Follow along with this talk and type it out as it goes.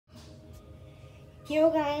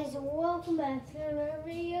Yo guys, welcome back to another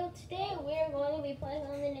video. Today we're going to be playing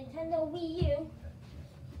on the Nintendo Wii U.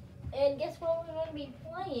 And guess what we're going to be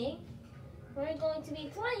playing? We're going to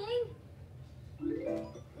be playing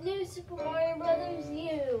New Super Mario Brothers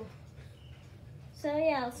U. So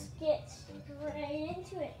yeah, let's get straight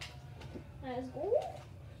into it. Let's go.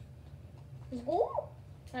 Let's go.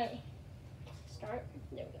 Alright, start.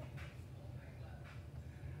 There we go.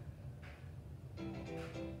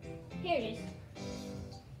 Here it is.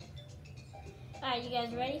 Alright, you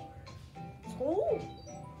guys ready? Let's go.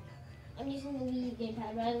 I'm using the Wii U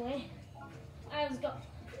gamepad, by the way. Alright, let's go.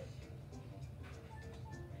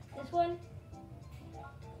 This one,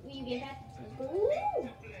 Wii U gamepad. Let's go.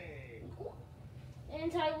 Let's go.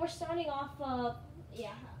 And we're starting off, I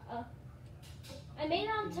made it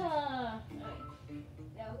onto, oh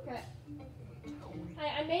crap.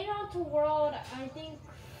 I made it onto world, I think,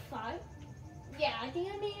 5. Yeah, I think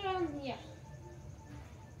I made it on, yeah.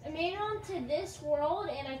 I made it onto this world,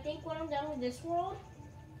 and I think when I'm done with this world,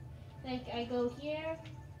 like I go here,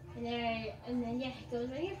 and then yeah, it goes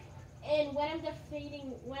right here. And when I'm done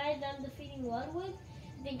defeating Ludwig,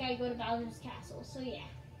 I think I go to Bowser's Castle. So yeah,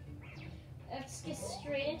 let's get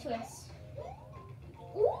straight into it.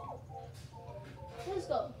 Ooh. Let's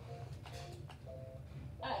go.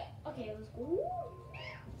 Alright, okay, let's go.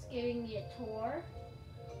 Let's get in the tour.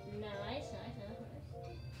 Nice.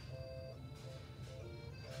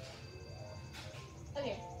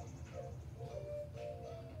 Okay.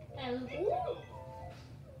 And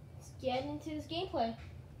let's get into this gameplay.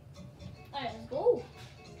 Alright, let's go.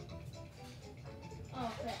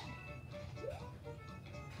 Oh crap.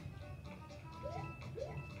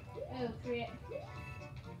 Oh crap.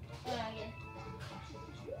 Again.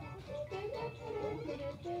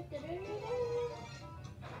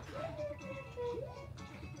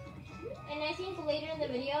 And I think later in the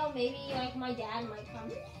video, maybe like my dad might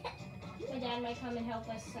come. My dad might come and help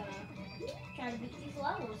us try to beat these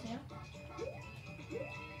levels, you know?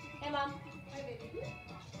 Hey, Mom. Hi, baby.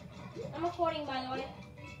 I'm recording, by the way.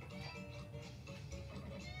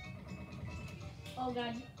 Oh,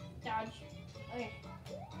 God. Dodge. Okay.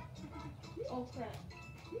 Oh, crap.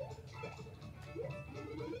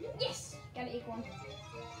 Yes! Got an acorn.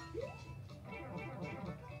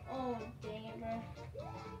 Oh, dang it, bro.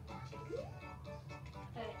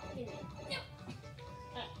 Alright, give me it.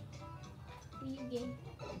 Wii U game.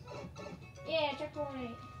 Yeah,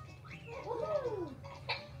 checkpoint. Woohoo!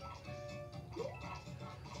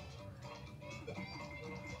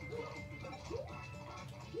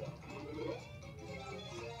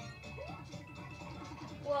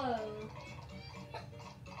 Whoa.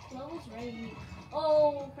 Level's ready.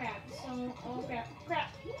 Oh crap. Oh crap.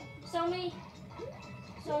 So many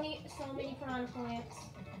piranha plants.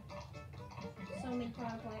 So many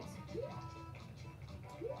piranha plants.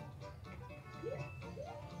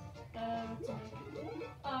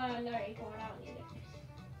 No acorn, I don't need it.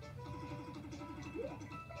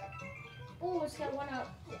 Oh, it's got one up.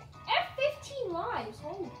 F15 lives!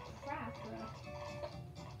 Holy crap, bro.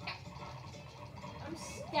 I'm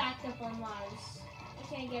stacked up on lives. I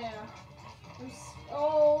can't get it up.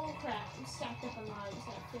 Oh crap, I'm stacked up on lives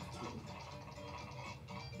at 15.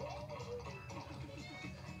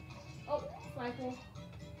 Oh, flagpole.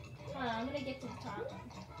 Hold on, I'm gonna get to the top.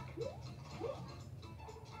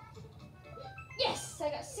 Yes, I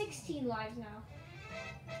got 16 lives now.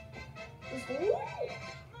 Let's go.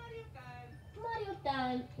 Mario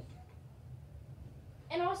time.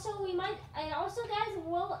 And also guys,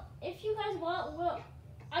 if you guys want,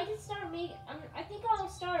 I can start making, I think I'll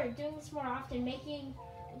start doing this more often, making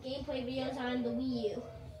gameplay videos on the Wii U.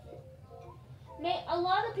 A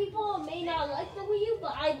lot of people may not like the Wii U,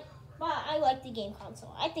 but I like the game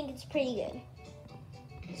console. I think it's pretty good.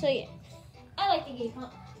 So yeah, I like the game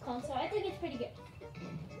console. I think it's pretty good.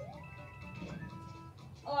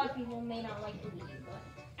 A lot of people may not like the Wii U, but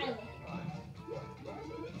I like it a lot.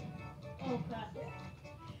 Oh crap.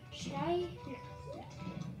 Should I?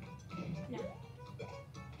 No.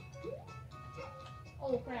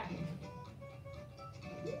 Oh crap.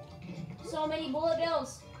 So many bullet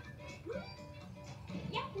bills.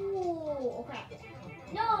 Yahoo! Oh crap.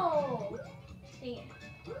 No! Dang it.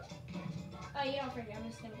 Oh, you don't forget. I'm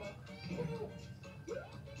just gonna go.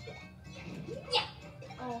 Yeah!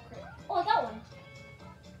 Oh crap. Oh, I got one.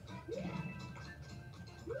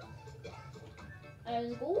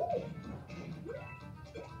 Let's go.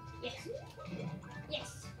 Yes.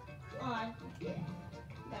 Yes. On.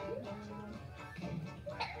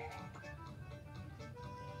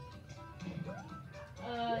 Oh, I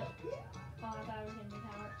thought I was gonna be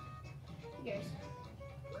powered. Who cares?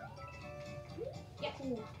 Yeah,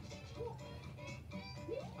 cool.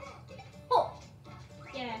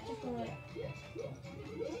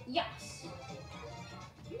 Yes.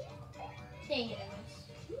 Dang it, I missed.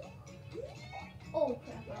 Oh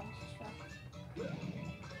crap! I almost struck.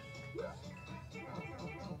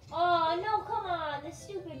 Oh no! Come on! The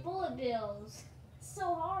stupid bullet bills. It's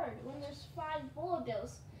so hard when there's 5 bullet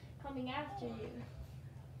bills coming after you.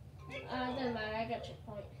 Doesn't matter. I got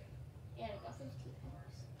checkpoint. And I got 15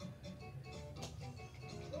 points.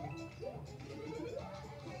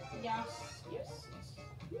 Yes. Yes.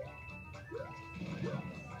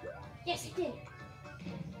 Yes, I did.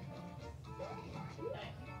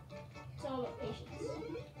 Alright. It's all about patience.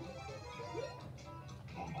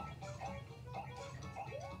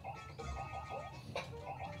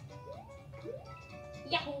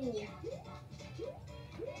 Yahoo!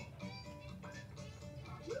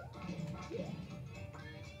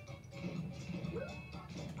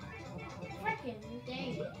 Frickin'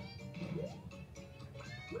 dang it.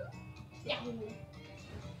 Yahoo!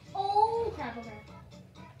 Oh crap, okay.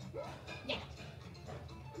 Yeah.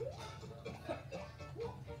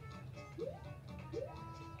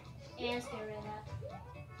 And let's get rid of that.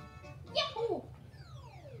 Yahoo!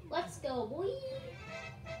 Let's go, boy!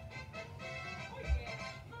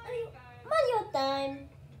 Mario time!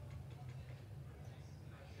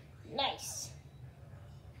 Nice.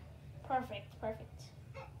 Perfect, perfect.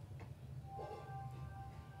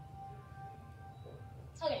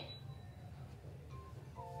 Okay.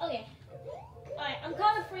 Okay. Alright, I'm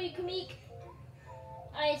coming for you, Kamik.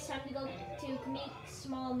 Alright, it's time to go to Kamik's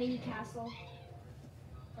small mini castle.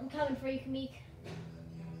 I'm coming for you, Kamik.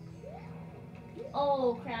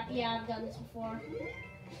 Oh crap, yeah, I've done this before.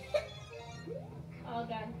 Oh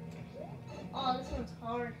god. Oh, this one's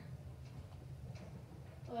hard.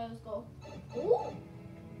 Okay, let's go. Ooh!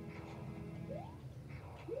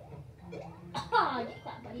 Ah, get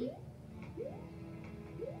that, buddy.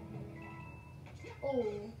 Oh.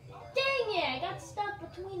 Dang it! I got stuck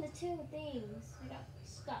between the 2 things. I got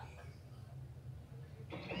stuck.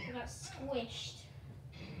 I got squished.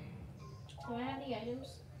 Do I have the items?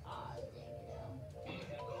 Ah, dang it.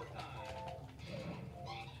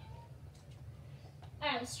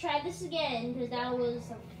 Alright, let's try this again, because that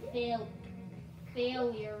was a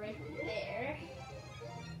failure right there.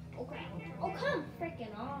 Oh crap. Oh, come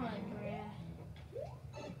freaking on, bruh.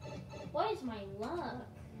 What is my luck?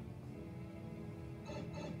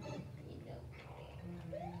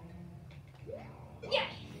 Yeah!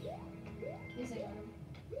 At least I got him.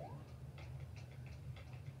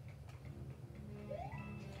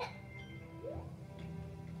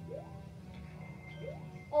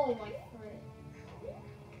 Oh my friend.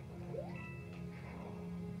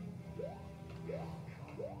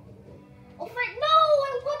 Oh frick, no!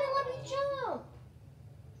 It wouldn't let me jump!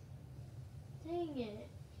 Dang it.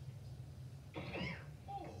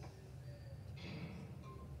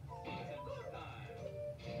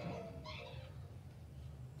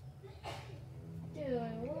 Dude, it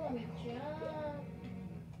won't let me jump.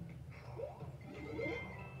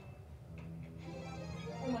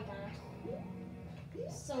 Oh my god.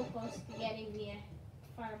 So close to getting the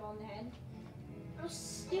fireball in the head. Oh,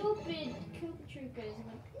 stupid Koopa Troopers.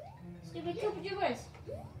 Stupid Koopa Troopers.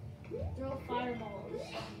 Throw fireballs.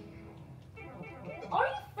 Are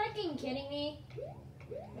you freaking kidding me?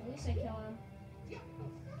 At least I killed him.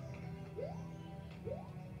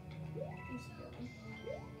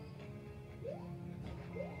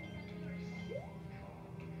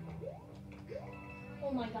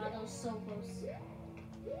 Oh my god, that was so close.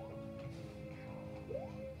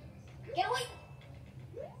 Get away!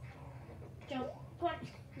 Jump. Come on.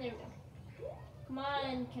 There we go. Come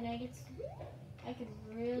on, can I get some... I could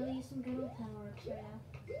really use some good old power-ups right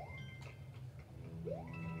now.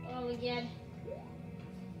 Oh my god.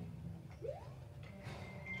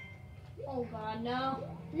 Oh god, no.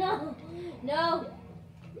 No! No!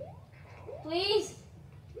 Please!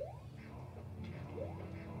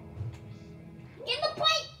 Get in the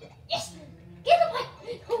pipe! Yes! Get in the pipe!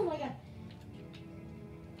 Oh my god.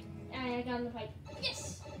 I got in the pipe.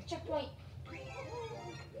 Yes! Checkpoint.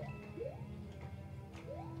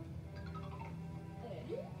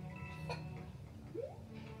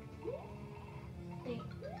 Okay.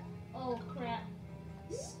 Oh crap.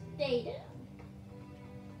 Stay down.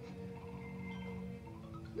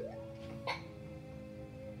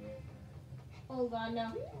 Oh god, no.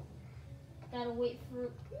 Gotta wait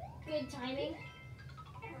for good timing.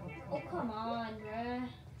 Oh, come on, bruh.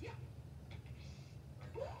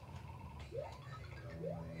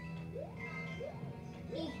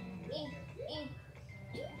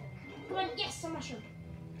 Come on, yes, a mushroom.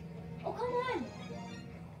 Oh, come on.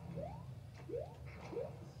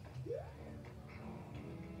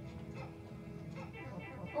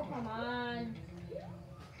 Oh, come Come on.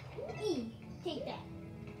 Take that.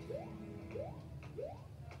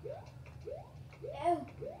 Oh.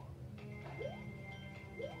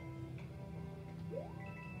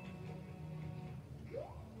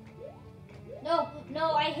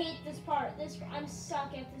 No, I hate this part. I'm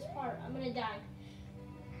stuck at this part. I'm gonna die.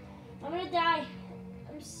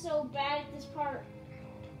 I'm so bad at this part.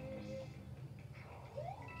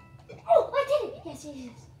 Oh, I did it! Yes,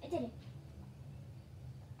 I did it.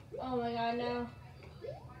 Oh my god, no.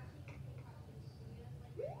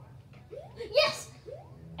 Yes!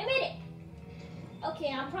 I made it!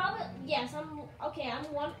 Okay, I'm probably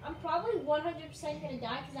 100% gonna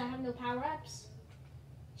die because I have no power-ups.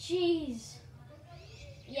 Jeez.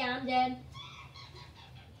 Yeah, I'm dead.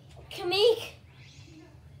 Kamik!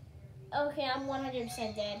 Okay, I'm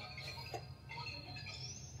 100% dead.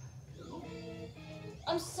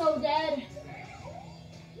 I'm so dead.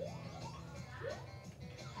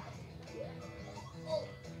 Oh,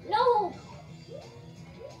 no!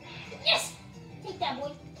 Yes! Take that,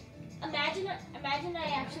 boy. Imagine I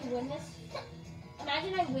actually win this.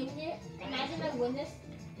 Imagine I win it. Imagine I win this.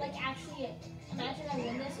 Like, actually, imagine I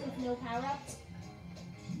win this with no power-ups.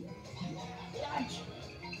 Dodge.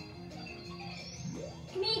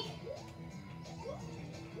 Kamik!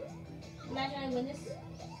 Imagine I win this.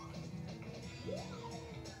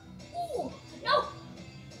 Ooh! No!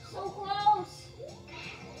 So close!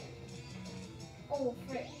 Oh,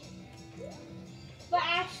 frick. But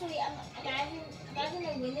actually, imagine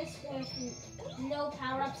I win this with no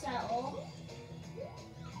power-ups at all.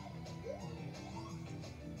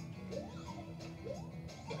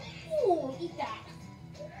 Ooh, eat that.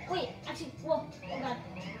 Wait, actually, whoa, hold on.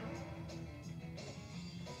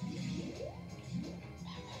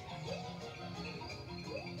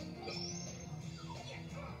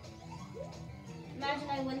 Imagine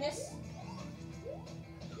I win this.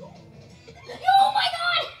 Oh my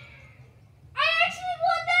god! I actually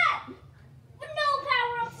won that! With no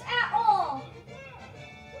power-ups at all!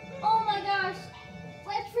 Oh my gosh.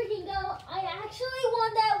 Let's freaking go. I actually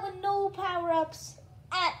won that with no power-ups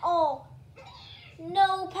at all.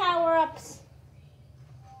 No power-ups.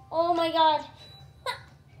 Oh my god.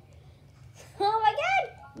 Oh my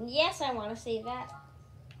god. Yes, I want to save that.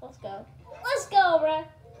 Let's go. Let's go, bruh.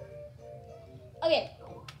 Okay.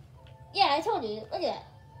 Yeah, I told you. Look at that.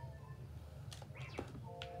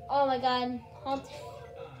 Oh my god.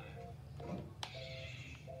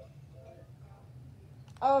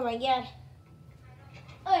 Oh my god.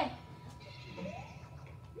 Okay.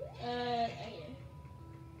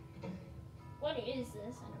 What is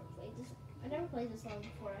this? I never played this level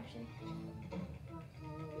before, actually.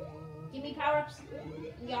 Give me power-ups.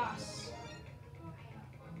 Yes.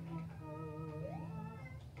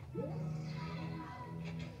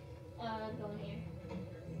 Go in here.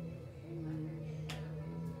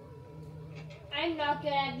 I'm not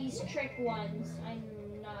good at these trick ones. I'm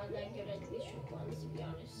not that good at these trick ones, to be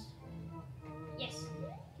honest. Yes.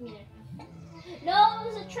 Give me there. No, it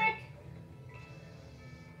was a trick.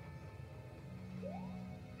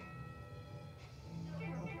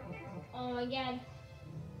 Oh my god.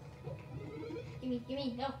 Give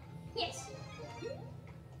me, no. Yes.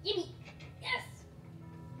 Give me. Yes.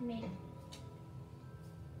 I made it.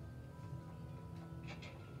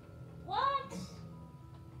 What?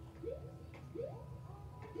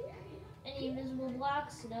 Any invisible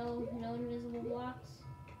blocks? No invisible blocks.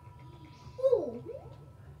 Ooh.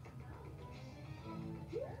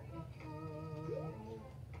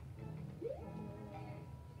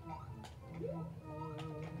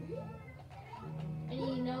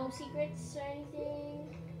 No secrets or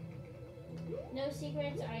anything? No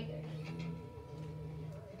secrets? Alright, good.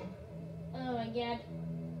 Oh my god.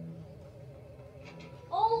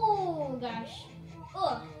 Oh gosh.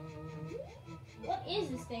 Ugh. What is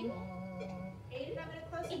this thing? Aiden, I'm going to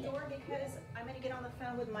close the door because I'm going to get on the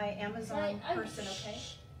phone with my Amazon person, okay?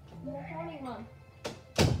 You're recording, Mom.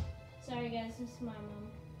 Sorry guys, this is my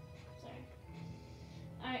mom. Sorry.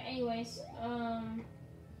 Alright, anyways,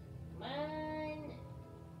 mine.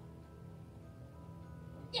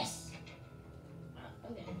 Yes!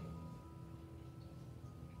 Okay.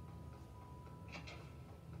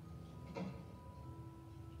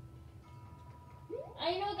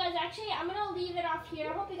 You know what, guys, actually, I'm going to leave it off here.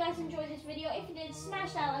 I hope you guys enjoyed this video. If you did,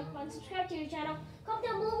 smash that like button, subscribe to your channel, comment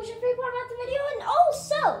down below what your favorite part about the video, and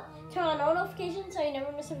also turn on all notifications so you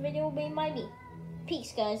never miss a video made by me.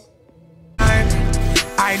 Peace, guys.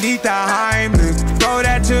 I need the Heimlich, throw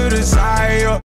that to the side.